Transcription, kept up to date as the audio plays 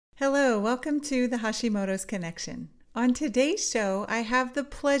Hello, welcome to the Hashimoto's Connection. On today's show, I have the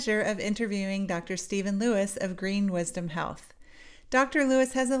pleasure of interviewing Dr. Stephen Lewis of Green Wisdom Health. Dr.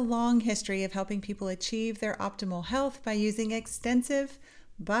 Lewis has a long history of helping people achieve their optimal health by using extensive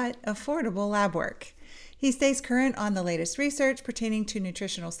but affordable lab work. He stays current on the latest research pertaining to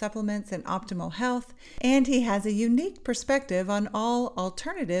nutritional supplements and optimal health, and he has a unique perspective on all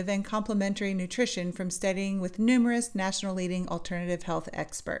alternative and complementary nutrition from studying with numerous national leading alternative health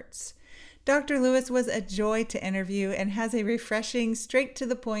experts. Dr. Lewis was a joy to interview and has a refreshing, straight to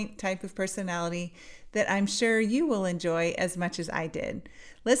the point type of personality that I'm sure you will enjoy as much as I did.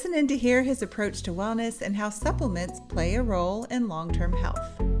 Listen in to hear his approach to wellness and how supplements play a role in long-term health.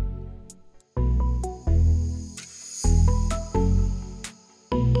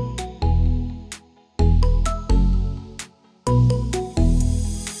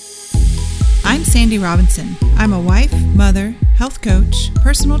 I'm Sandy Robinson. I'm a wife, mother, health coach,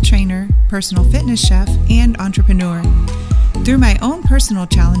 personal trainer, personal fitness chef, and entrepreneur. Through my own personal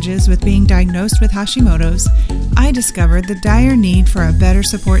challenges with being diagnosed with Hashimoto's, I discovered the dire need for a better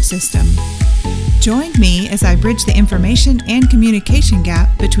support system. Join me as I bridge the information and communication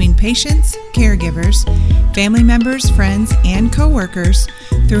gap between patients, caregivers, family members, friends, and coworkers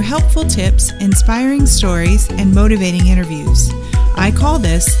through helpful tips, inspiring stories, and motivating interviews. I call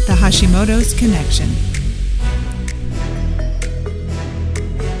this the Hashimoto's Connection.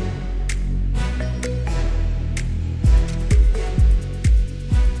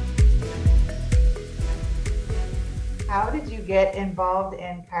 How did you get involved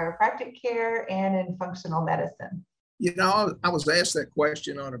in chiropractic care and in functional medicine? You know, I was asked that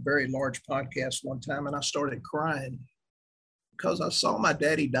question on a very large podcast one time, and I started crying because I saw my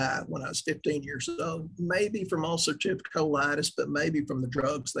daddy die when I was 15 years old, maybe from ulcerative colitis, but maybe from the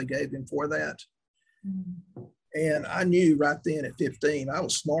drugs they gave him for that. Mm-hmm. And I knew right then at 15, I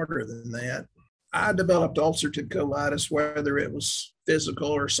was smarter than that. I developed ulcerative colitis, whether it was physical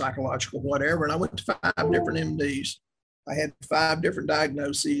or psychological, whatever, and I went to 5 different MDs. I had 5 different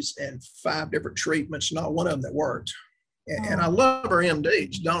diagnoses and 5 different treatments, not one of them that worked. And I love our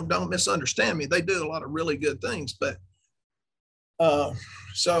MDs. Don't misunderstand me. They do a lot of really good things, but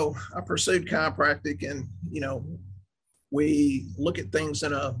so I pursued chiropractic, and, you know, we look at things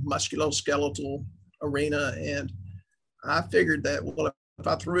in a musculoskeletal arena. And I figured that, well, if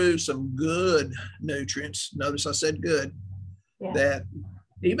I threw some good nutrients, notice I said good, that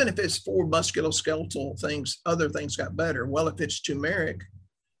even if it's for musculoskeletal things, other things got better. Well, if it's turmeric,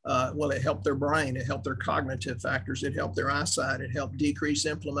 well, it helped their brain, it helped their cognitive factors, it helped their eyesight, it helped decrease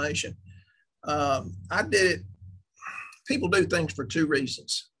inflammation. I did it. People do things for 2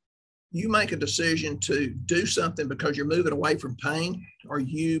 reasons. You make a decision to do something because you're moving away from pain, or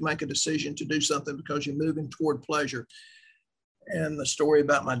you make a decision to do something because you're moving toward pleasure. And the story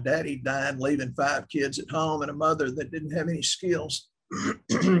about my daddy dying, leaving 5 kids at home and a mother that didn't have any skills,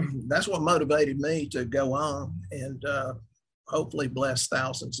 that's what motivated me to go on and hopefully bless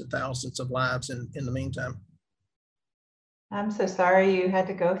thousands and thousands of lives in the meantime. I'm so sorry you had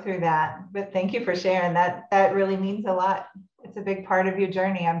to go through that, but thank you for sharing that. That really means a lot. It's a big part of your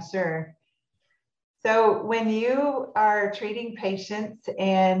journey, I'm sure. So when you are treating patients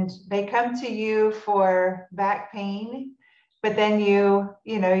and they come to you for back pain, but then you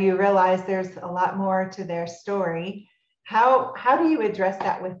realize there's a lot more to their story, how do you address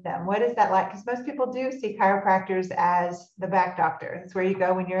that with them? What is that like? Because most people do see chiropractors as the back doctor. That's where you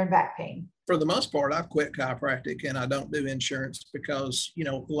go when you're in back pain. For the most part, I've quit chiropractic and I don't do insurance because, you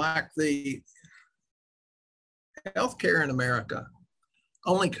know, like the healthcare in America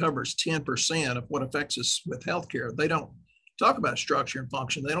only covers 10% of what affects us with healthcare. They don't talk about structure and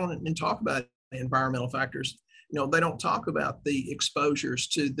function. They don't even talk about environmental factors. You know, they don't talk about the exposures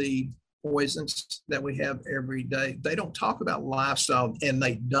to the poisons that we have every day. They don't talk about lifestyle, and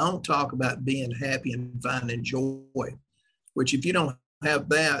they don't talk about being happy and finding joy, which if you don't have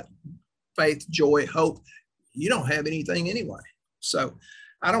that, faith, joy, hope, you don't have anything anyway. So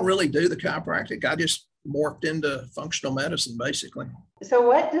I don't really do the chiropractic. I just morphed into functional medicine, basically. So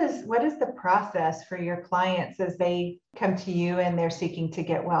what is the process for your clients as they come to you and they're seeking to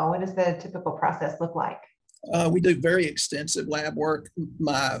get well? What does the typical process look like? We do very extensive lab work.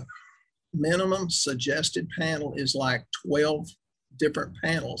 My minimum suggested panel is like 12 different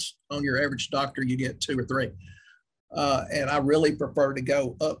panels. On your average doctor, you get 2 or 3. And I really prefer to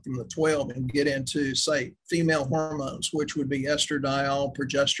go up from the 12 and get into, say, female hormones, which would be estradiol,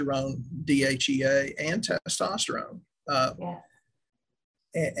 progesterone, DHEA, and testosterone.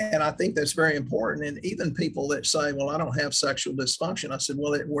 And I think that's very important. And even people that say, well, I don't have sexual dysfunction. I said,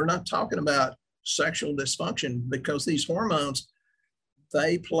 well, we're not talking about sexual dysfunction, because these hormones,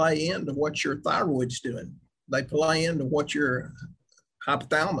 they play into what your thyroid's doing. They play into what your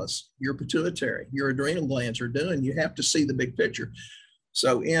hypothalamus, your pituitary, your adrenal glands are doing. You have to see the big picture.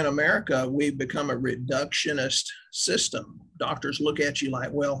 So in America, we've become a reductionist system. Doctors look at you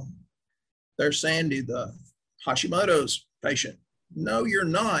like, well, there's Sandy, the Hashimoto's patient. No, you're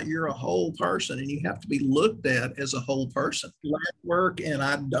not. You're a whole person, and you have to be looked at as a whole person. Lab work, and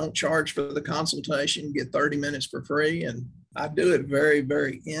I don't charge for the consultation. You get 30 minutes for free, and I do it very,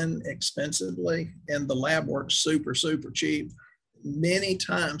 very inexpensively, and the lab work's super, super cheap. Many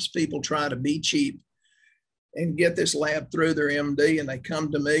times people try to be cheap and get this lab through their MD, and they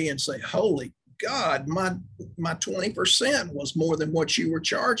come to me and say, holy God, my 20% was more than what you were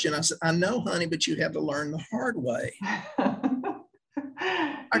charging. I said, I know, honey, but you have to learn the hard way.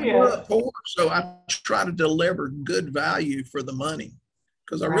 I grew up poor, so I try to deliver good value for the money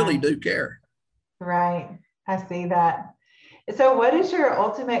because I really do care. Right. I see that. So what is your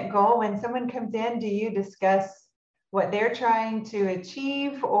ultimate goal when someone comes in? Do you discuss what they're trying to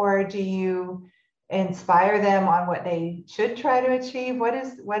achieve, or do you inspire them on what they should try to achieve? What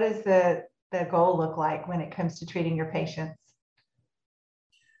is the goal look like when it comes to treating your patients?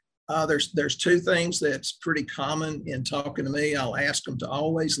 There's two things that's pretty common in talking to me. I'll ask them to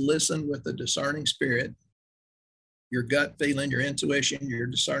always listen with a discerning spirit, your gut feeling, your intuition, your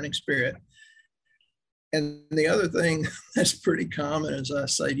discerning spirit. And the other thing that's pretty common is I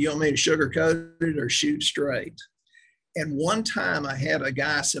say, do you want me to sugarcoat it or shoot straight? And one time I had a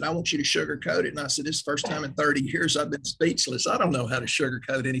guy said, I want you to sugarcoat it. And I said, this is the first time in 30 years I've been speechless. I don't know how to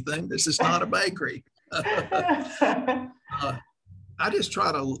sugarcoat anything. This is not a bakery. I just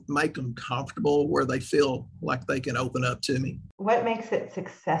try to make them comfortable where they feel like they can open up to me. What makes it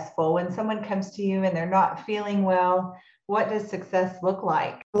successful when someone comes to you and they're not feeling well? What does success look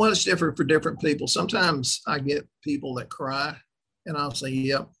like? Well, it's different for different people. Sometimes I get people that cry and I'll say,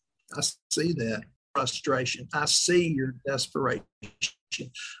 yep, I see that frustration. I see your desperation.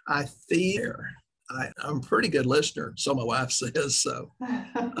 I feel I'm a pretty good listener, so my wife says. So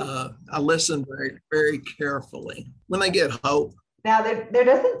I listen very, very carefully. When they get hope. Now, there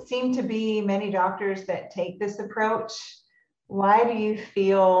doesn't seem to be many doctors that take this approach. Why do you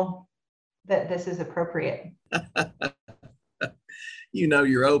feel that this is appropriate? You know,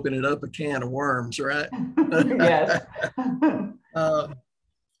 you're opening up a can of worms, right? Yes.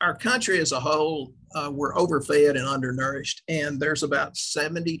 Our country as a whole, we're overfed and undernourished, and there's about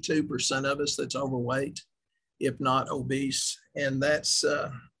 72% of us that's overweight, if not obese, and that's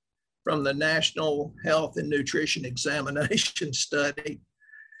from the National Health and Nutrition Examination Study.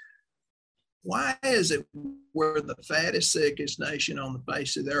 Why is it we're the fattest, sickest nation on the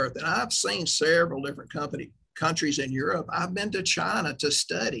face of the earth? And I've seen several different countries in Europe. I've been to China to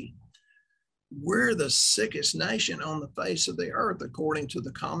study. We're the sickest nation on the face of the earth, according to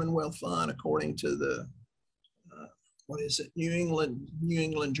the Commonwealth Fund, according to the, New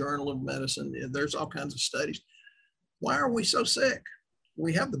England Journal of Medicine. There's all kinds of studies. Why are we so sick?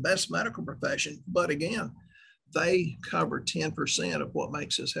 We have the best medical profession, but again, they cover 10% of what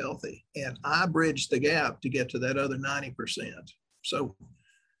makes us healthy. And I bridge the gap to get to that other 90%. So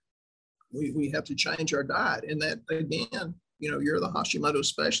we have to change our diet. And that, again, you know, you're the Hashimoto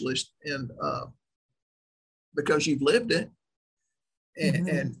specialist, and because you've lived it. And,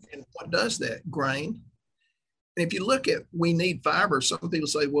 and what does that? Grain. And if you look at, we need fiber. Some people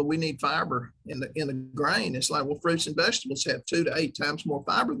say, well, we need fiber in the grain. It's like, well, fruits and vegetables have 2 to 8 times more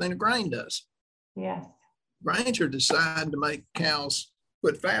fiber than a grain does. Yes. Grains are designed to make cows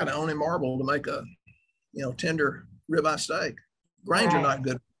put fat on and marble to make a, tender ribeye steak. Grains are not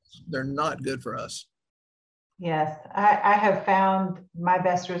good. They're not good for us. Yes. I have found my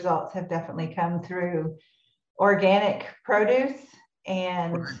best results have definitely come through organic produce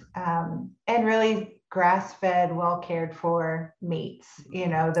and really grass-fed, well cared for meats,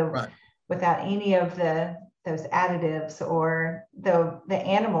 without any of those additives, or the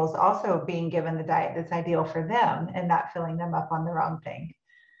animals also being given the diet that's ideal for them and not filling them up on the wrong thing.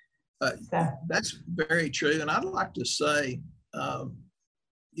 That's very true. And I'd like to say,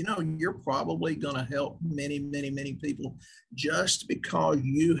 you're probably going to help many, many, many people just because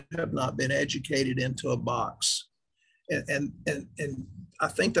you have not been educated into a box. And I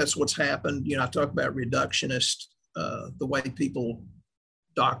think that's what's happened. I talk about reductionist, the way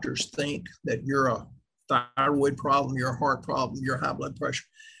doctors think that you're a thyroid problem, you're a heart problem, you're high blood pressure.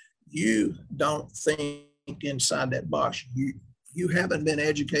 You don't think inside that box. You haven't been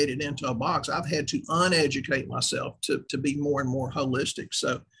educated into a box. I've had to uneducate myself to be more and more holistic.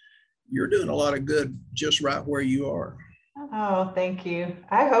 So you're doing a lot of good just right where you are. Oh, thank you.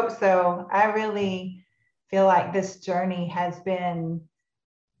 I hope so. I really feel like this journey has been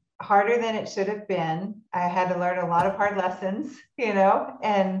harder than it should have been. I had to learn a lot of hard lessons,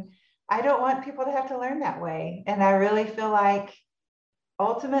 and I don't want people to have to learn that way. And I really feel like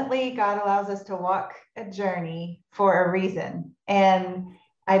ultimately God allows us to walk a journey for a reason. And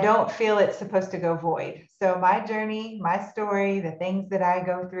I don't feel it's supposed to go void. So my journey, my story, the things that I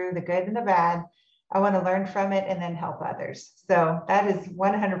go through, the good and the bad, I want to learn from it and then help others. So that is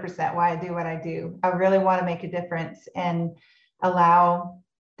 100% why I do what I do. I really want to make a difference and allow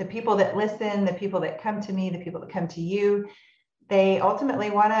the people that listen, the people that come to me, the people that come to you, they ultimately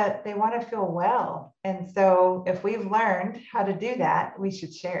want to feel well. And so if we've learned how to do that, we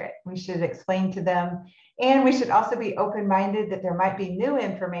should share it. We should explain to them. And we should also be open-minded that there might be new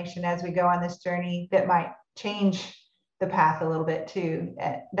information as we go on this journey that might change the path a little bit too.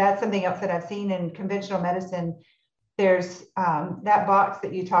 That's something else that I've seen in conventional medicine. There's that box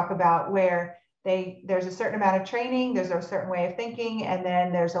that you talk about where there's a certain amount of training, there's a certain way of thinking, and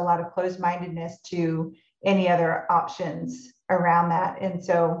then there's a lot of closed-mindedness to any other options around that. And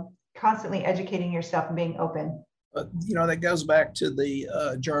so constantly educating yourself and being open. That goes back to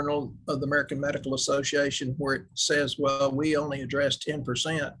the Journal of the American Medical Association, where it says, well, we only address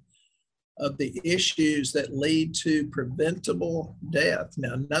 10% of the issues that lead to preventable death.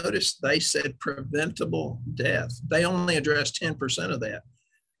 Now, notice they said preventable death. They only address 10% of that.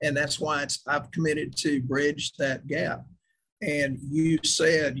 And that's why I've committed to bridge that gap. And you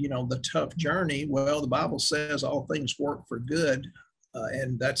said, the tough journey. Well, the Bible says all things work for good.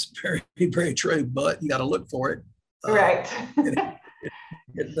 And that's very, very true, but you got to look for it. Right.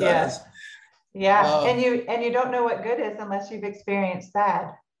 It does. Yeah. And you don't know what good is unless you've experienced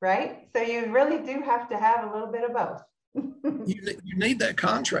bad, right? So you really do have to have a little bit of both. you need that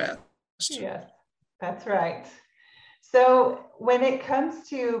contrast. Yes, that's right. So when it comes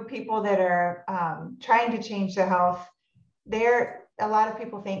to people that are trying to change their health, a lot of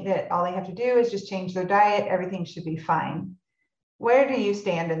people think that all they have to do is just change their diet. Everything should be fine. Where do you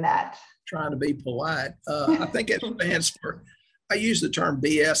stand in that? Trying to be polite. I think it stands for, I use the term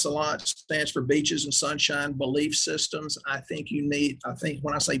BS a lot. It stands for beaches and sunshine belief systems. I think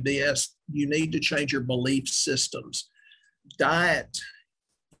when I say BS, you need to change your belief systems. Diet,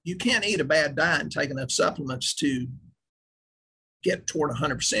 you can't eat a bad diet and take enough supplements to get toward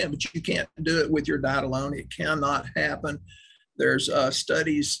 100%, but you can't do it with your diet alone. It cannot happen. There's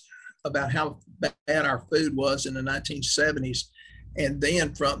studies about how bad our food was in the 1970s. And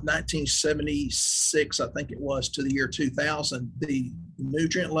then from 1976, I think it was, to the year 2000, the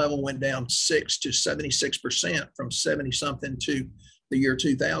nutrient level went down 6 to 76% from 70 something to the year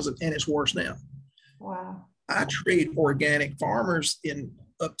 2000. And it's worse now. Wow. I treat organic farmers in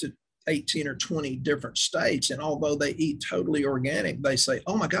up to 18 or 20 different states. And although they eat totally organic, they say,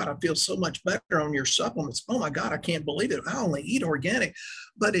 oh my God, I feel so much better on your supplements. Oh my God, I can't believe it. I only eat organic,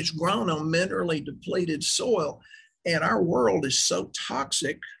 but it's grown on minerally depleted soil. And our world is so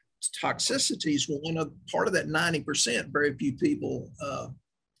toxic. Toxicity is part of that 90% very few people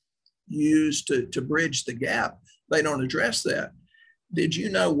use to bridge the gap. They don't address that. Did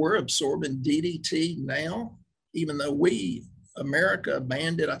you know we're absorbing DDT now, even though America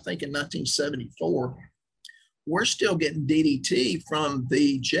banned it, I think, in 1974. We're still getting DDT from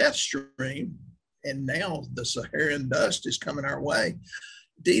the jet stream, and now the Saharan dust is coming our way.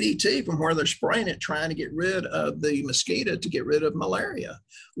 DDT from where they're spraying it, trying to get rid of the mosquito to get rid of malaria.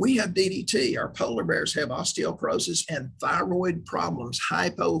 We have DDT. Our polar bears have osteoporosis and thyroid problems,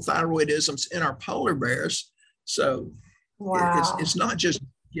 hypothyroidisms in our polar bears. So wow. It's not just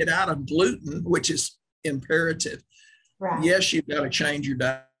get out of gluten, which is imperative. Right. Yes, you've got to change your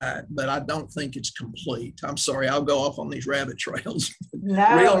diet, but I don't think it's complete. I'm sorry, I'll go off on these rabbit trails.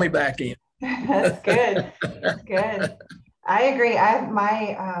 No. Reel me back in. That's good. That's good. I agree.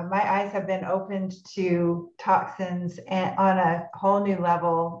 My eyes have been opened to toxins and on a whole new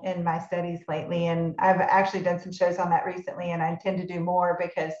level in my studies lately. And I've actually done some shows on that recently, and I intend to do more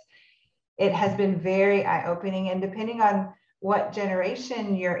because it has been very eye-opening. And depending on what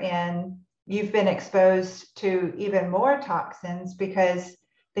generation you're in, you've been exposed to even more toxins because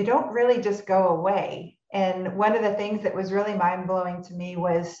they don't really just go away. And one of the things that was really mind-blowing to me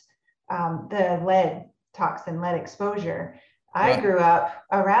was the lead exposure. I grew up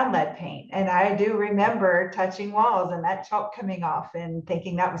around lead paint, and I do remember touching walls and that chalk coming off and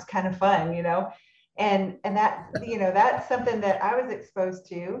thinking that was kind of fun, and that, that's something that I was exposed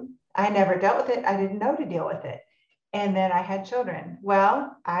to. I never dealt with it. I didn't know to deal with it. And then I had children.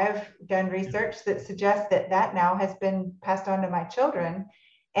 Well, I've done research that suggests that now has been passed on to my children,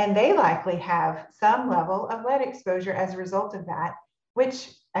 and they likely have some level of lead exposure as a result of that, which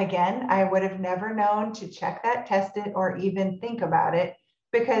again, I would have never known to check that, test it, or even think about it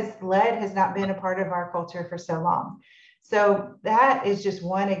because lead has not been a part of our culture for so long. So that is just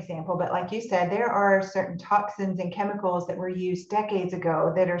one example. But like you said, there are certain toxins and chemicals that were used decades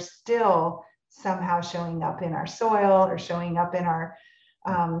ago that are still somehow showing up in our soil or showing up in our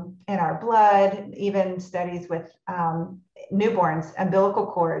blood. Even studies with newborns, umbilical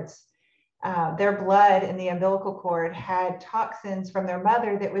cords. Their blood in the umbilical cord had toxins from their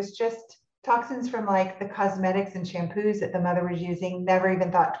mother that was just toxins from like the cosmetics and shampoos that the mother was using, never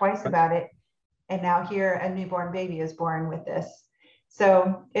even thought twice about it. And now here a newborn baby is born with this.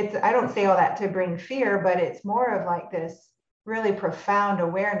 So I don't say all that to bring fear, but it's more of like this really profound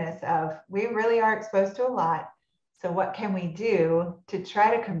awareness of we really are exposed to a lot. So what can we do to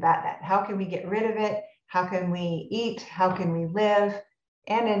try to combat that? How can we get rid of it? How can we eat? How can we live?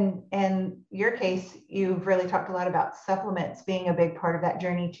 And in your case, you've really talked a lot about supplements being a big part of that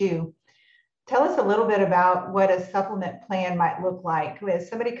journey too. Tell us a little bit about what a supplement plan might look like. When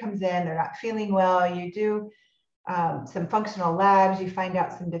somebody comes in, they're not feeling well, you do some functional labs, you find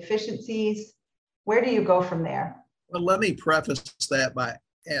out some deficiencies. Where do you go from there? Well, let me preface that by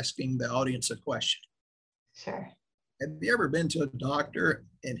asking the audience a question. Sure. Have you ever been to a doctor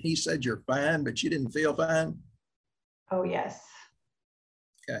and he said you're fine, but you didn't feel fine? Oh, yes.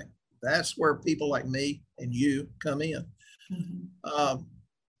 Okay. That's where people like me and you come in. Mm-hmm.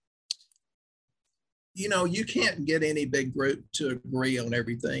 You know, you can't get any big group to agree on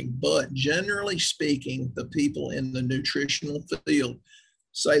everything, but generally speaking, the people in the nutritional field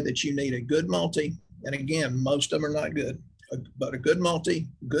say that you need a good multi, and again, most of them are not good, but a good multi,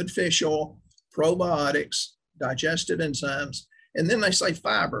 good fish oil, probiotics, digestive enzymes, and then they say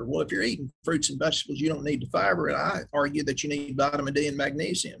fiber. Well, if you're eating fruits and vegetables, you don't need the fiber, and I argue that you need vitamin D and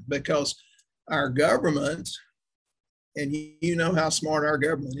magnesium because our government, and you know how smart our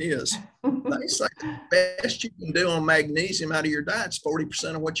government is, they say the best you can do on magnesium out of your diet is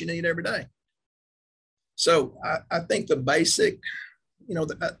 40% of what you need every day. So I think the basic, you know,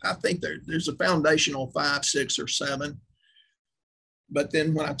 I think there's a foundational 5, 6, or 7. But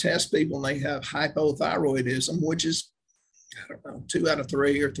then when I test people and they have hypothyroidism, which is, I don't know, 2 out of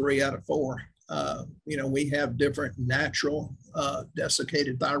 3 or 3 out of 4, you know, we have different natural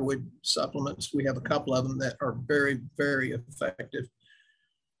desiccated thyroid supplements. We have a couple of them that are very, very effective.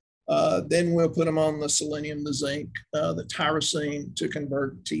 Then we'll put them on the selenium, the zinc, the tyrosine to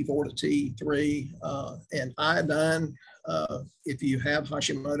convert T4 to T3, and iodine. If you have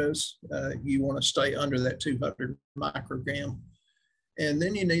Hashimoto's, you want to stay under that 200 microgram. And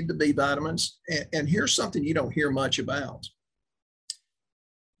then you need the B vitamins. And here's something you don't hear much about.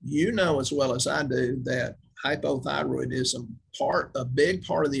 You know as well as I do that hypothyroidism, a big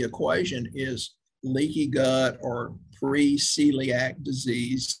part of the equation is leaky gut or pre-celiac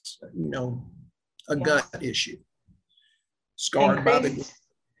disease, you know, a gut issue. Scarred by the...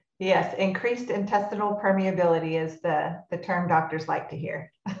 Yes, increased intestinal permeability is the term doctors like to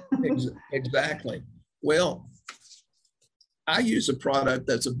hear. Exactly. Well, I use a product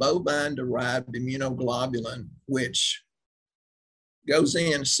that's a bovine-derived immunoglobulin, which goes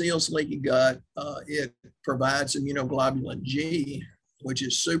in, seals leaky gut. It provides immunoglobulin G, which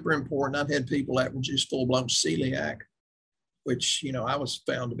is super important. I've had people that were just full-blown celiac, which, you know, I was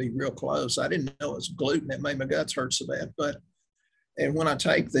found to be real close. I didn't know it was gluten that made my guts hurt so bad. And when I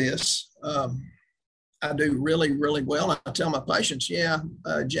take this, I do really, really well. I tell my patients,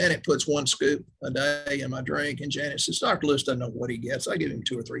 Janet puts 1 scoop a day in my drink. And Janet says, Dr. Lewis doesn't know what he gets. I give him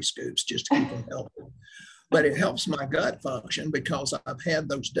 2 or 3 scoops just to keep him healthy. But it helps my gut function because I've had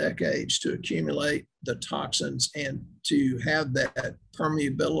those decades to accumulate the toxins and to have that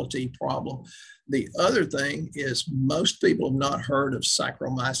permeability problem. The other thing is most people have not heard of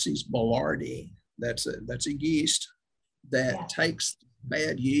Saccharomyces boulardii. That's a yeast that takes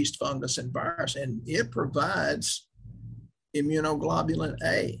bad yeast, fungus, and virus, and it provides immunoglobulin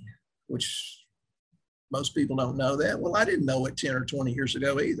A, which most people don't know that. Well, I didn't know it 10 or 20 years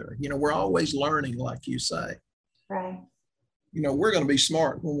ago either. You know, we're always learning, like you say. Right. You know, we're going to be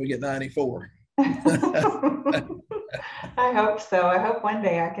smart when we get 94. I hope so. I hope one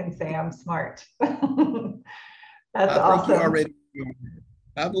day I can say I'm smart. That's awesome.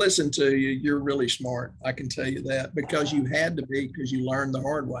 I've listened to you. You're really smart. I can tell you that because you had to be, because you learned the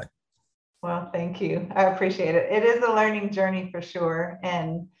hard way. Well, thank you. I appreciate it. It is a learning journey for sure.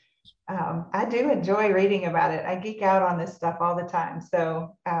 And I do enjoy reading about it. I geek out on this stuff all the time.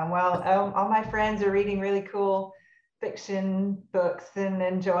 So while all my friends are reading really cool fiction books and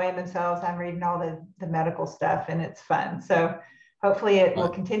enjoying themselves, I'm reading all the medical stuff, and it's fun. So hopefully it will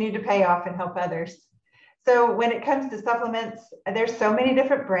continue to pay off and help others. So when it comes to supplements, there's so many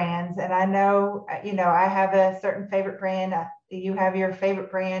different brands, and I know, you know, I have a certain favorite brand. You have your favorite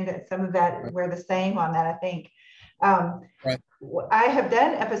brand. Some of that, Right. we're the same on that, I think. Um, Right. I have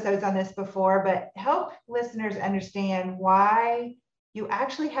done episodes on this before, but help listeners understand why you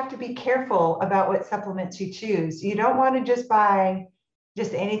actually have to be careful about what supplements you choose. You don't want to just buy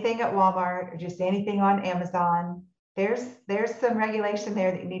just anything at Walmart or just anything on Amazon. There's some regulation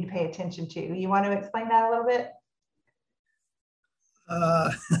there that you need to pay attention to. You want to explain that a little bit?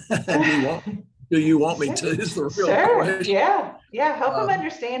 Uh, do you want me to is the real Sure. question. Yeah. Help them Um,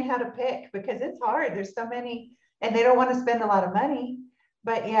 understand how to pick, because it's hard. There's so many, and they don't want to spend a lot of money,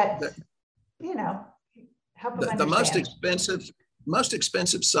 but yet, the, help them the understand. most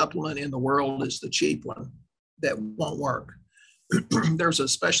expensive supplement in the world is the cheap one that won't work. There's a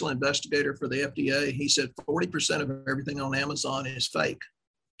special investigator for the FDA. He said 40% of everything on Amazon is fake,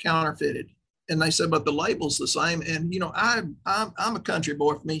 counterfeited. And they said, but the label's the same. And, I'm a country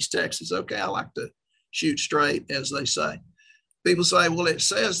boy from East Texas. Okay, I like to shoot straight, as they say. People say, well, it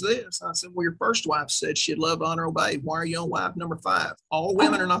says this. I said, well, your first wife said she'd love, honor, obey. Why are you on wife number 5? All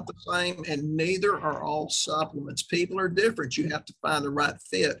women are not the same, and neither are all supplements. People are different. You have to find the right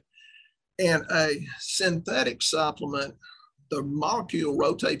fit. And a synthetic supplement, the molecule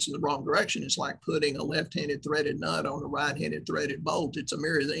rotates in the wrong direction. It's like putting a left-handed threaded nut on a right-handed threaded bolt. It's a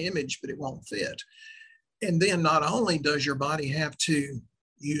mirror image, but it won't fit. And then not only does your body have to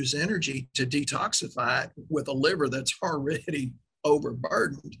use energy to detoxify it with a liver that's already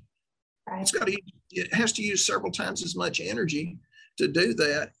overburdened, Right. it has to use several times as much energy to do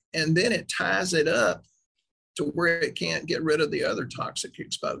that. And then it ties it up to where it can't get rid of the other toxic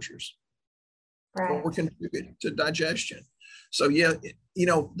exposures Right. or contribute to digestion. So yeah,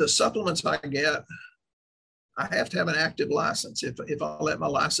 the supplements I get, I have to have an active license. If I let my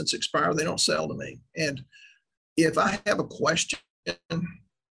license expire, they don't sell to me. And if I have a question,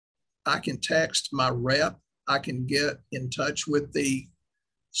 I can text my rep. I can get in touch with the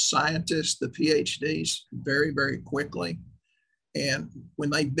scientists, the PhDs, very, very quickly. And when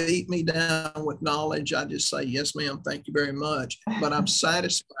they beat me down with knowledge, I just say, yes, ma'am, thank you very much. But I'm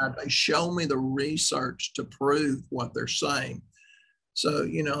satisfied. They show me the research to prove what they're saying. So,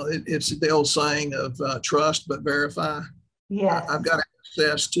 it's the old saying of trust but verify. Yes. I've got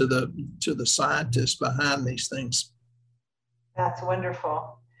access to the scientists behind these things. That's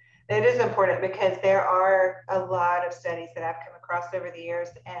wonderful. It is important because there are a lot of studies that I've come across over the years,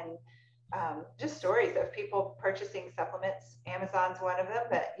 and just stories of people purchasing supplements. Amazon's one of them,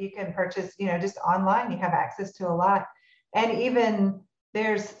 but you can purchase, just online. You have access to a lot. And even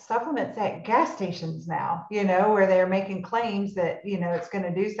there's supplements at gas stations now, where they're making claims that, it's going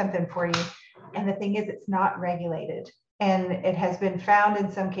to do something for you. And the thing is, it's not regulated. And it has been found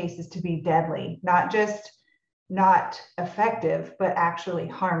in some cases to be deadly, not just not effective, but actually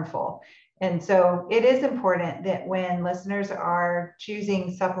harmful. And so it is important that when listeners are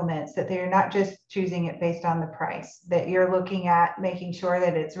choosing supplements, that they're not just choosing it based on the price, that you're looking at making sure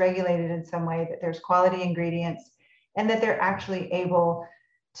that it's regulated in some way, that there's quality ingredients, and that they're actually able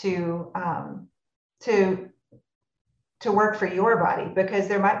to work for your body, because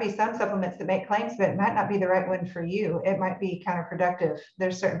there might be some supplements that make claims, but it might not be the right one for you. It might be counterproductive.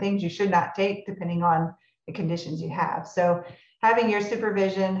 There's certain things you should not take depending on the conditions you have. So having your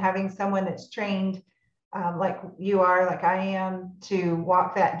supervision, having someone that's trained like you are, like I am, to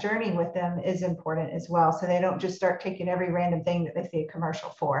walk that journey with them is important as well. So they don't just start taking every random thing that they see a commercial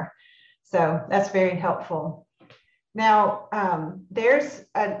for. So that's very helpful. Now, there's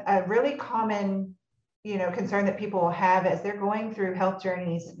a really common, concern that people will have as they're going through health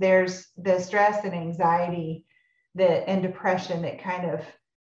journeys. There's the stress and anxiety and depression that kind of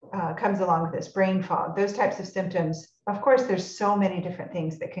comes along with this, brain fog, those types of symptoms. Of course, there's so many different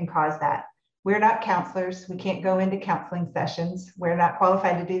things that can cause that. We're not counselors. We can't go into counseling sessions. We're not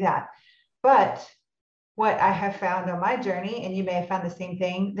qualified to do that. But what I have found on my journey, and you may have found the same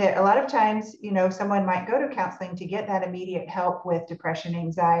thing, that a lot of times, someone might go to counseling to get that immediate help with depression,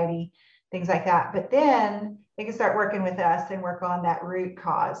 anxiety, things like that. But then they can start working with us and work on that root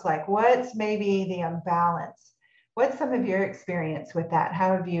cause. Like, what's maybe the imbalance? What's some of your experience with that?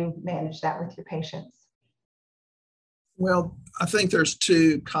 How have you managed that with your patients? Well, I think there's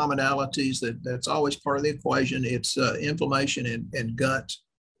two commonalities that's always part of the equation. It's inflammation and gut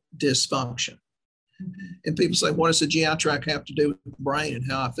dysfunction. Mm-hmm. And people say, what does the GI tract have to do with the brain and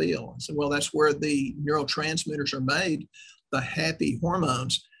how I feel? I said, well, that's where the neurotransmitters are made, the happy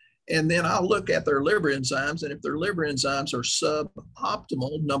hormones. And then I'll look at their liver enzymes. And if their liver enzymes are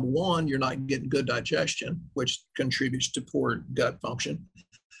suboptimal, number one, you're not getting good digestion, which contributes to poor gut function.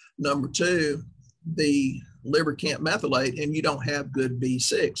 Number two, the liver can't methylate and you don't have good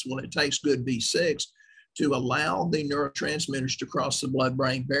B6. Well, it takes good B6 to allow the neurotransmitters to cross the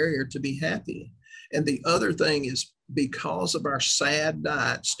blood-brain barrier to be happy. And the other thing is, because of our SAD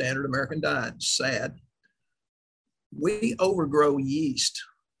diet, standard American diet, SAD, we overgrow yeast,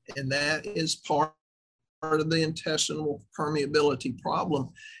 and that is part of the intestinal permeability problem.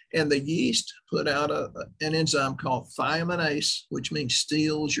 And the yeast put out an enzyme called thiaminase, which means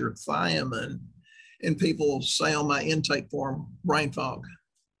steals your thiamine. And people say on my intake form, brain fog.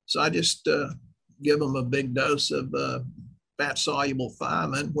 So I just give them a big dose of fat-soluble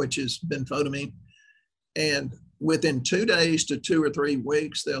thiamine, which is benfotiamine. And within 2 days to 2 or 3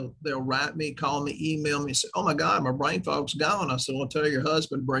 weeks, they'll write me, call me, email me, and say, "Oh my God, my brain fog's gone." I said, "Well, tell your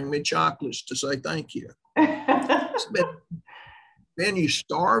husband, bring me chocolates to say thank you." Then you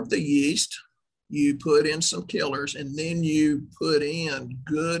starve the yeast, you put in some killers, and then you put in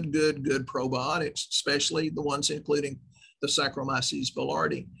good probiotics, especially the ones including the Saccharomyces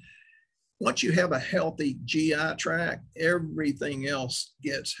boulardii. Once you have a healthy GI tract, everything else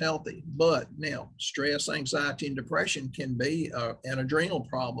gets healthy. But now, stress, anxiety, and depression can be an adrenal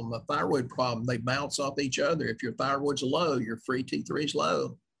problem, a thyroid problem. They bounce off each other. If your thyroid's low, your free T3 is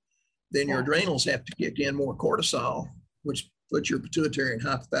low, then your adrenals have to kick in more cortisol, which puts your pituitary and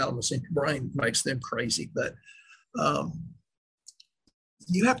hypothalamus in your brain, makes them crazy. But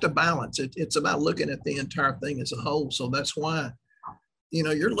you have to balance it. It's about looking at the entire thing as a whole. So that's why, you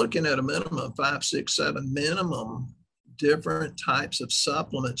know, you're looking at a minimum of 5, 6, 7 minimum different types of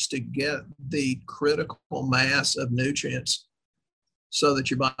supplements to get the critical mass of nutrients so that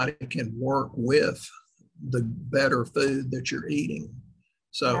your body can work with the better food that you're eating.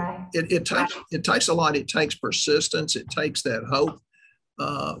 So right. it takes a lot. It takes persistence. It takes that hope.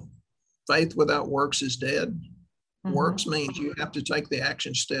 Faith without works is dead. Mm-hmm. Works means you have to take the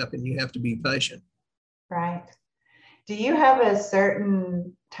action step and you have to be patient. Right. Do you have a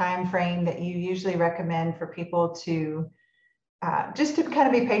certain time frame that you usually recommend for people to just to kind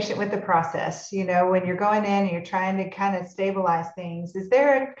of be patient with the process? You know, when you're going in and you're trying to kind of stabilize things, is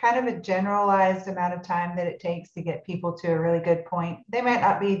there a kind of a generalized amount of time that it takes to get people to a really good point? They might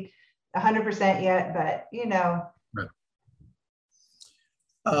not be 100% yet, but you know. Right.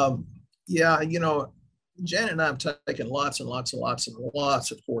 Yeah, you know, Janet and I have taken lots of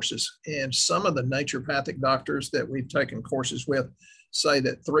courses, and some of the naturopathic doctors that we've taken courses with say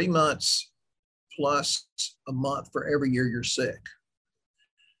that 3 months plus a month for every year you're sick.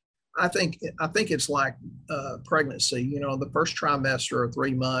 I think it's like pregnancy. You know, the first trimester or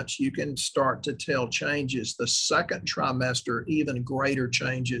 3 months, you can start to tell changes. The second trimester, even greater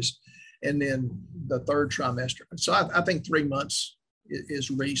changes, and then the third trimester. So I think 3 months is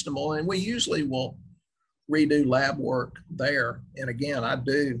reasonable, and we usually will redo lab work there. And again, I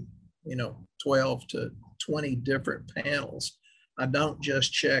do, you know, 12 to 20 different panels. I don't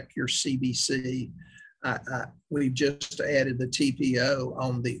just check your CBC. We've just added the TPO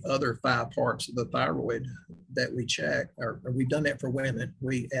on the other 5 parts of the thyroid that we check, or we've done that for women.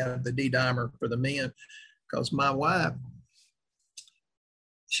 We add the D-dimer for the men, because my wife,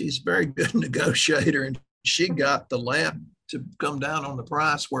 she's a very good negotiator, and she got the lab to come down on the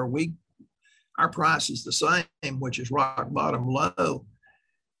price where our price is the same, which is rock bottom low,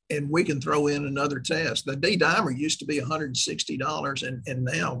 and we can throw in another test. The D-dimer used to be $160, and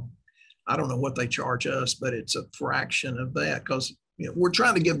now I don't know what they charge us, but it's a fraction of that, because you know, we're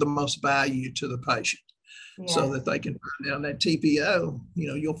trying to give the most value to the patient. Yes. So that they can burn down that TPO. You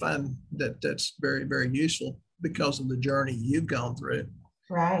know, you'll find that that's very, very useful because of the journey you've gone through.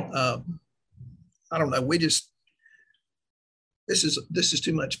 Right. I don't know. This is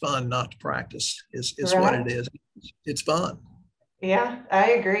too much fun not to practice is right. What it is. It's fun. Yeah,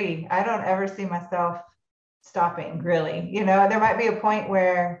 I agree. I don't ever see myself stopping, really. You know, there might be a point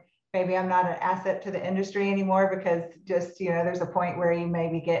where maybe I'm not an asset to the industry anymore, because just, you know, there's a point where you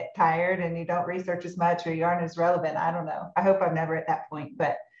maybe get tired and you don't research as much, or you aren't as relevant. I don't know. I hope I'm never at that point,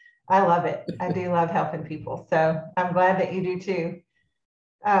 but I love it. I do love helping people. So I'm glad that you do too.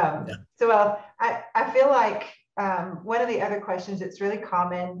 So I feel like one of the other questions that's really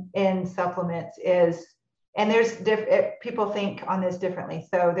common in supplements is, and there's people think on this differently,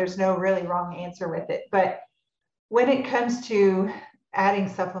 so there's no really wrong answer with it. But when it comes to adding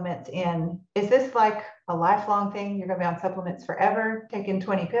supplements in, is this like a lifelong thing? You're going to be on supplements forever, taking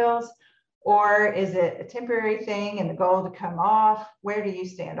 20 pills, or is it a temporary thing and the goal to come off? Where do you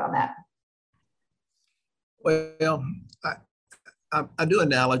stand on that? Well, I do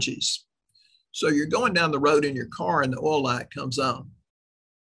analogies. So you're going down the road in your car and the oil light comes on.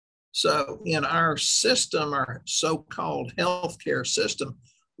 So in our system, our so-called healthcare system,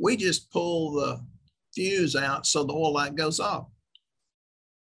 we just pull the fuse out so the oil light goes off.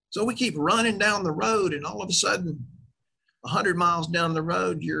 So we keep running down the road, and all of a sudden, 100 miles down the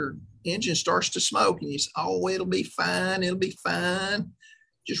road, your engine starts to smoke, and you say, oh, it'll be fine. It'll be fine.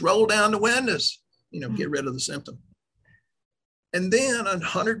 Just roll down the windows, get rid of the symptom. And then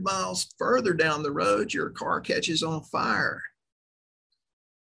 100 miles further down the road, your car catches on fire.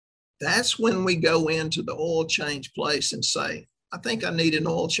 That's when we go into the oil change place and say, I think I need an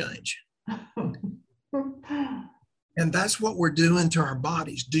oil change. And that's what we're doing to our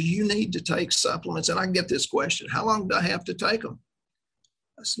bodies. Do you need to take supplements? And I get this question, how long do I have to take them?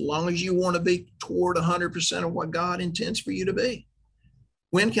 As long as you want to be toward 100% of what God intends for you to be.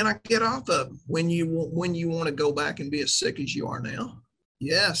 When can I get off of them? When you want to go back and be as sick as you are now?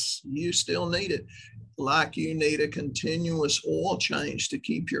 Yes, you still need it. Like you need a continuous oil change to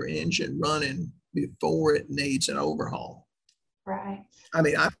keep your engine running before it needs an overhaul. Right. I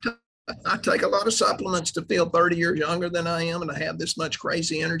mean, I take a lot of supplements to feel 30 years younger than I am, and I have this much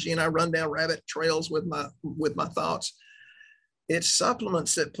crazy energy, and I run down rabbit trails with my thoughts. It's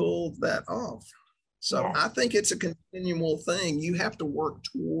supplements that pull that off. So yes. I think it's a continual thing. You have to work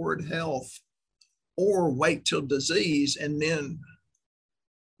toward health or wait till disease and then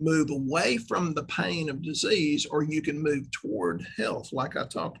move away from the pain of disease, or you can move toward health, like I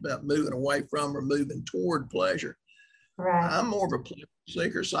talked about, moving away from or moving toward pleasure. Right. I'm more of a pleasure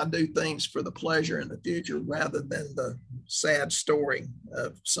seeker, so I do things for the pleasure in the future rather than the sad story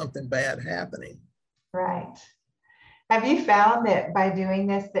of something bad happening. Right. Have you found that by doing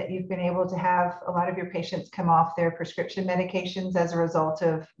this that you've been able to have a lot of your patients come off their prescription medications as a result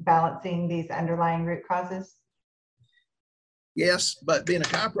of balancing these underlying root causes? Yes, but being a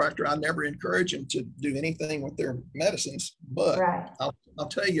chiropractor, I never encourage them to do anything with their medicines. But right. I'll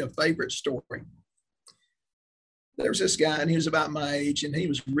tell you a favorite story. There was this guy, and he was about my age, and he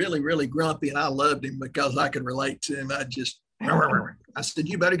was really, really grumpy, and I loved him because I could relate to him. I said,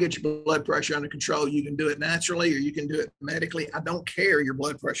 you better get your blood pressure under control. You can do it naturally or you can do it medically. I don't care. Your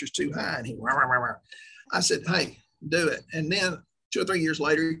blood pressure's too high. And he, I said, hey, do it. And then 2 or 3 years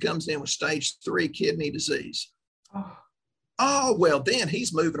later, he comes in with stage 3 kidney disease. Oh, well, then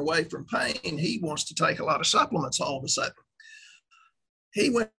he's moving away from pain. He wants to take a lot of supplements all of a sudden. He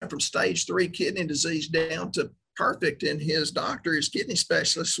went from stage 3 kidney disease down to perfect, and his doctor, his kidney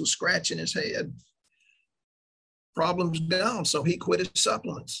specialist, was scratching his head. Problems gone, so he quit his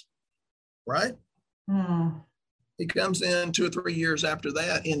supplements, right? He comes in 2 or 3 years after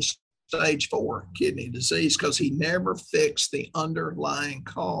that in stage 4 kidney disease because he never fixed the underlying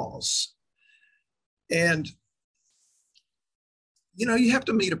cause. And you have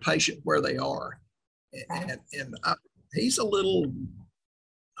to meet a patient where they are. And he's a little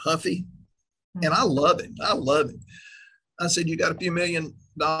huffy, and I love him. I said, you got a few $1 million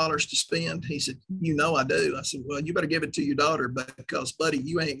to spend? He said, I do. I said, well, you better give it to your daughter because, buddy,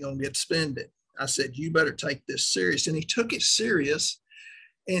 you ain't going to get to spend it. I said, you better take this serious. And he took it serious,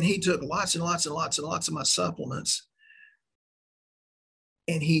 and he took lots and lots and lots and lots of my supplements.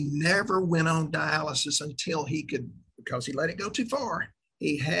 And he never went on dialysis until he could, because he let it go too far.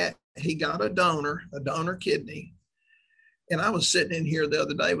 He got a donor kidney. And I was sitting in here the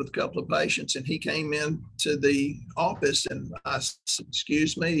other day with a couple of patients, and he came in to the office, and I said,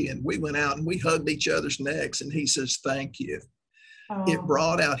 excuse me. And we went out and we hugged each other's necks, and he says, thank you. Oh. It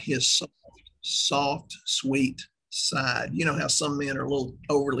brought out his soft, sweet side. You know how some men are a little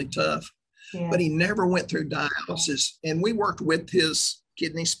overly tough, but he never went through dialysis. And we worked with his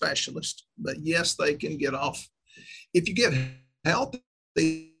kidney specialist, but yes, they can get off. If you get healthy,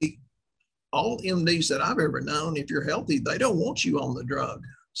 all MDs that I've ever known, if you're healthy, they don't want you on the drug.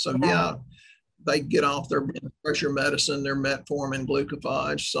 So yeah, they get off their blood pressure medicine, their metformin,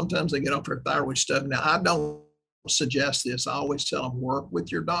 glucophage. Sometimes they get off their thyroid stuff. Now, I don't suggest this. I always tell them, work with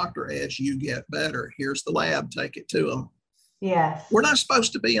your doctor as you get better. Here's the lab, take it to them. Yes. We're not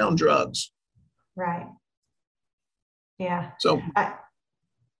supposed to be on drugs. Right. Yeah. So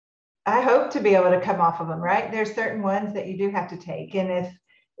I hope to be able to come off of them, right? There's certain ones that you do have to take. And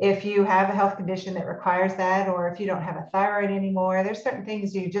if you have a health condition that requires that, or if you don't have a thyroid anymore, there's certain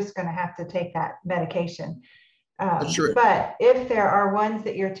things you're just going to have to take that medication. That's true. But if there are ones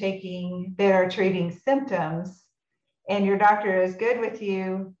that you're taking that are treating symptoms, and your doctor is good with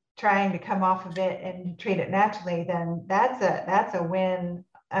you trying to come off of it and treat it naturally, then that's a win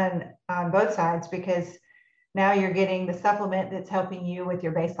on both sides, because now you're getting the supplement that's helping you with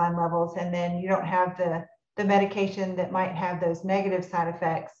your baseline levels, and then you don't have the medication that might have those negative side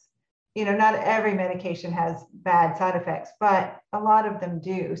effects. Not every medication has bad side effects, but a lot of them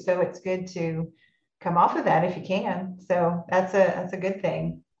do. So it's good to come off of that if you can. So that's a good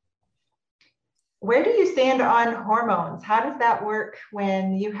thing. Where do you stand on hormones? How does that work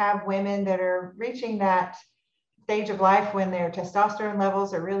when you have women that are reaching that stage of life when their testosterone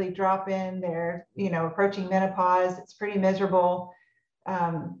levels are really dropping, they're, approaching menopause, it's pretty miserable.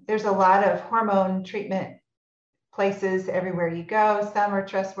 There's a lot of hormone treatment places everywhere you go. Some are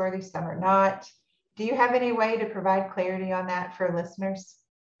trustworthy, some are not. Do you have any way to provide clarity on that for listeners?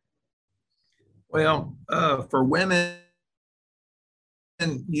 Well, for women,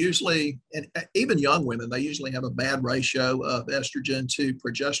 and usually, and even young women, they usually have a bad ratio of estrogen to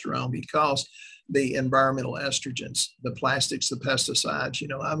progesterone because the environmental estrogens, the plastics, the pesticides,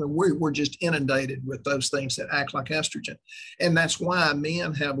 we're just inundated with those things that act like estrogen. And that's why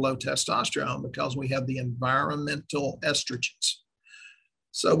men have low testosterone, because we have the environmental estrogens.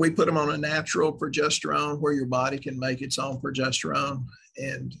 So we put them on a natural progesterone where your body can make its own progesterone.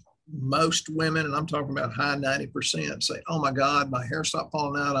 And most women, and I'm talking about high 90%, say, oh my God, my hair stopped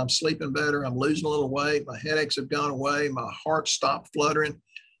falling out. I'm sleeping better. I'm losing a little weight. My headaches have gone away. My heart stopped fluttering.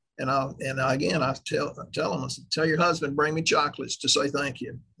 And I tell them, I said, tell your husband, bring me chocolates to say thank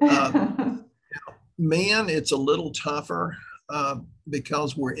you. Men, it's a little tougher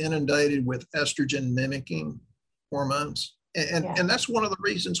because we're inundated with estrogen mimicking hormones. And that's one of the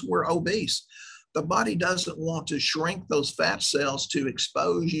reasons we're obese. The body doesn't want to shrink those fat cells to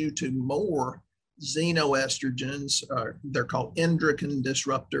expose you to more xenoestrogens. They're called endocrine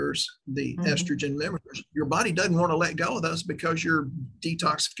disruptors, the estrogen mimickers. Your body doesn't want to let go of those because your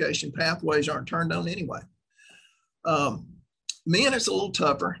detoxification pathways aren't turned on anyway. Men, it's a little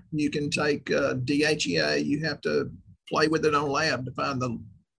tougher. You can take DHEA. You have to play with it on lab to find the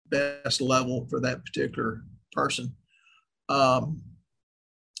best level for that particular person.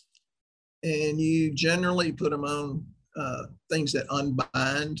 And you generally put them on things that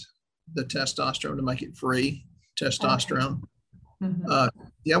unbind the testosterone to make it free testosterone.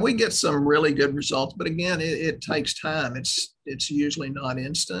 Okay. We get some really good results, but again, it takes time. It's usually not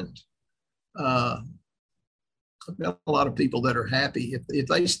instant. I've got a lot of people that are happy if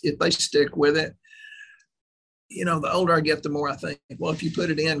they stick with it. The older I get, the more I think, well, if you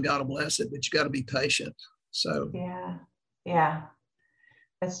put it in, God will bless it, but you got to be patient. So yeah.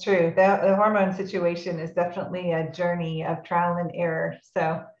 That's true. The hormone situation is definitely a journey of trial and error.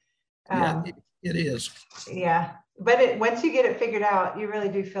 So, it is. Yeah. But once you get it figured out, you really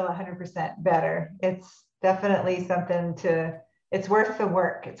do feel 100% better. It's definitely something it's worth the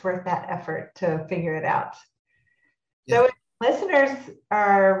work. It's worth that effort to figure it out. Yeah. So if listeners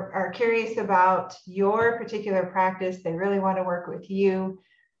are curious about your particular practice, they really want to work with you.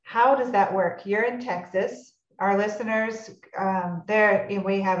 How does that work? You're in Texas. Our listeners,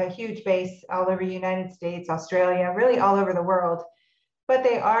 we have a huge base all over the United States, Australia, really all over the world. But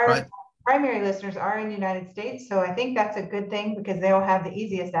primary listeners are in the United States. So I think that's a good thing because they'll have the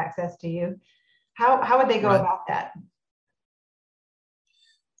easiest access to you. How would they go about that?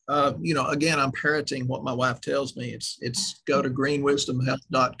 Again, I'm parroting what my wife tells me. It's go to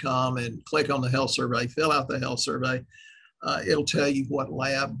greenwisdomhealth.com and click on the health survey, fill out the health survey. It'll tell you what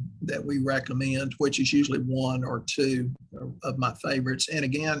lab that we recommend, which is usually one or two of my favorites. And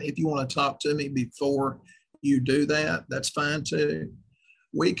again, if you want to talk to me before you do that, that's fine too.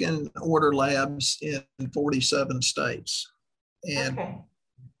 We can order labs in 47 states. And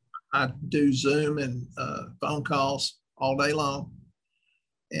I do Zoom and phone calls all day long.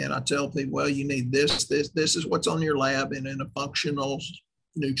 And I tell people, well, you need this is what's on your lab. And in a functional,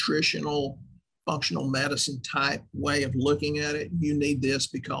 nutritional, functional medicine type way of looking at it, you need this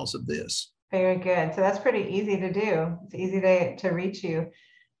because of this. Very good. So that's pretty easy to do. It's easy to reach you.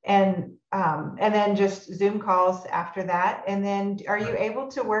 And then just Zoom calls after that. And then are you able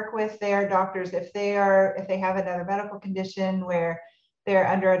to work with their doctors if they have another medical condition where they're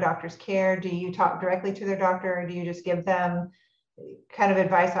under a doctor's care? Do you talk directly to their doctor, or do you just give them kind of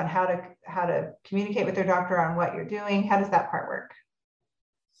advice on how to communicate with their doctor on what you're doing? How does that part work?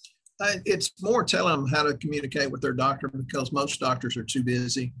 It's more telling them how to communicate with their doctor, because most doctors are too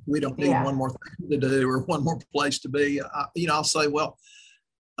busy. We don't need one more thing to do or one more place to be. I'll say, well,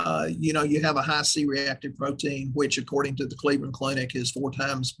 you have a high C-reactive protein, which according to the Cleveland Clinic is 4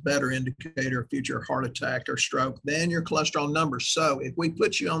 times better indicator of future heart attack or stroke than your cholesterol numbers. So if we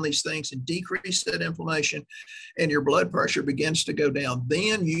put you on these things and decrease that inflammation and your blood pressure begins to go down,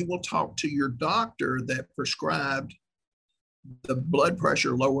 then you will talk to your doctor that prescribed the blood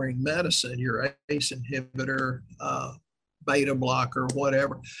pressure lowering medicine, your ACE inhibitor, beta blocker,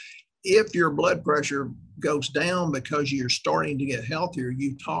 whatever. If your blood pressure goes down because you're starting to get healthier,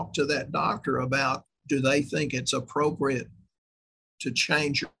 you talk to that doctor about, do they think it's appropriate to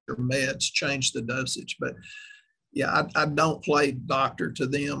change your meds, change the dosage. But yeah, I don't play doctor to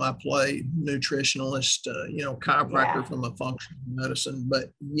them. I play nutritionalist, chiropractor from a functional medicine.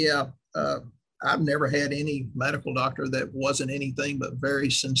 But yeah, I've never had any medical doctor that wasn't anything but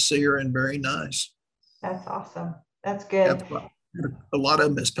very sincere and very nice. That's awesome. That's good. A lot of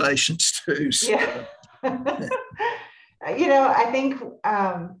them as patients too. So. Yeah. I think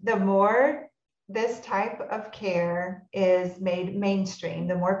the more this type of care is made mainstream,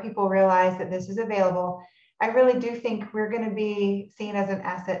 the more people realize that this is available. I really do think we're going to be seen as an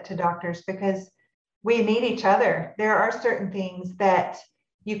asset to doctors because we need each other. There are certain things that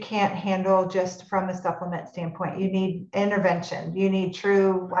you can't handle just from a supplement standpoint. You need intervention. You need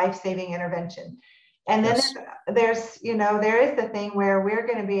true life-saving intervention. And then there is the thing where we're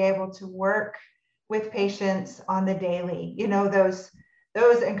going to be able to work with patients on the daily,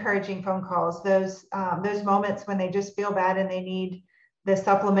 those encouraging phone calls, those moments when they just feel bad and they need the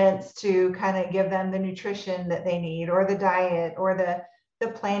supplements to kind of give them the nutrition that they need, or the diet, or the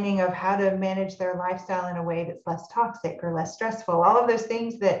planning of how to manage their lifestyle in a way that's less toxic or less stressful. All of those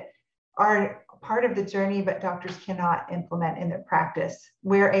things that are part of the journey, but doctors cannot implement in their practice.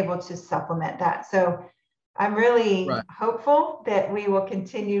 We're able to supplement that. So I'm really hopeful that we will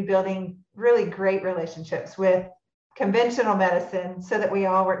continue building really great relationships with conventional medicine so that we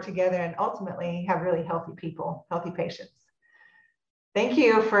all work together and ultimately have really healthy people, healthy patients. Thank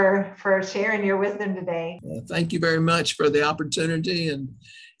you for sharing your wisdom today. Thank you very much for the opportunity. And,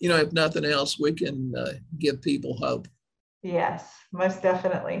 if nothing else, we can give people hope. Yes, most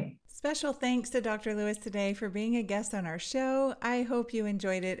definitely. Special thanks to Dr. Lewis today for being a guest on our show. I hope you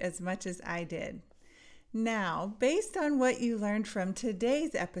enjoyed it as much as I did. Now, based on what you learned from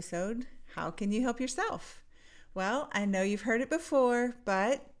today's episode, how can you help yourself? Well, I know you've heard it before,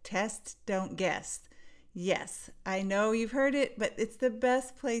 but test, don't guess. Yes, I know you've heard it, but it's the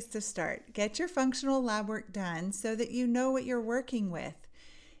best place to start. Get your functional lab work done so that you know what you're working with.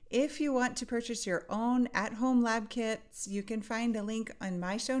 If you want to purchase your own at-home lab kits, you can find a link on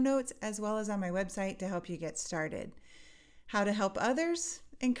my show notes as well as on my website to help you get started. How to help others?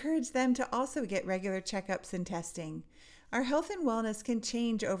 Encourage them to also get regular checkups and testing. Our health and wellness can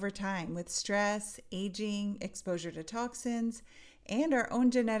change over time with stress, aging, exposure to toxins, and our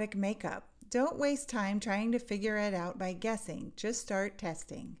own genetic makeup. Don't waste time trying to figure it out by guessing. Just start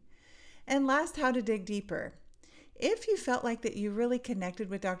testing. And last, how to dig deeper. If you felt like that you really connected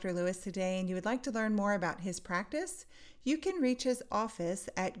with Dr. Lewis today and you would like to learn more about his practice, you can reach his office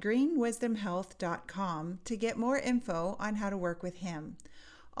at greenwisdomhealth.com to get more info on how to work with him.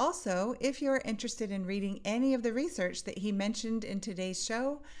 Also, if you're interested in reading any of the research that he mentioned in today's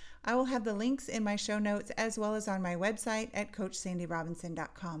show, I will have the links in my show notes as well as on my website at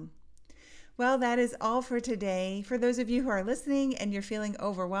CoachSandyRobinson.com. Well, that is all for today. For those of you who are listening and you're feeling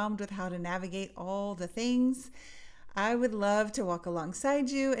overwhelmed with how to navigate all the things, I would love to walk alongside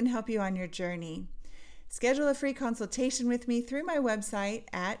you and help you on your journey. Schedule a free consultation with me through my website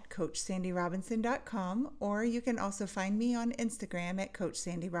at CoachSandyRobinson.com, or you can also find me on Instagram at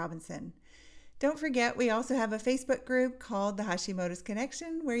CoachSandyRobinson. Don't forget, we also have a Facebook group called the Hashimoto's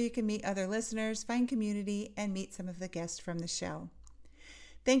Connection, where you can meet other listeners, find community, and meet some of the guests from the show.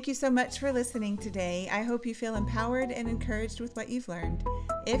 Thank you so much for listening today. I hope you feel empowered and encouraged with what you've learned.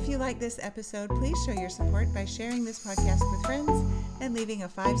 If you like this episode, please show your support by sharing this podcast with friends and leaving a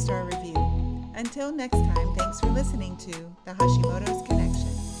 5-star review. Until next time, thanks for listening to the Hashimoto's Connection.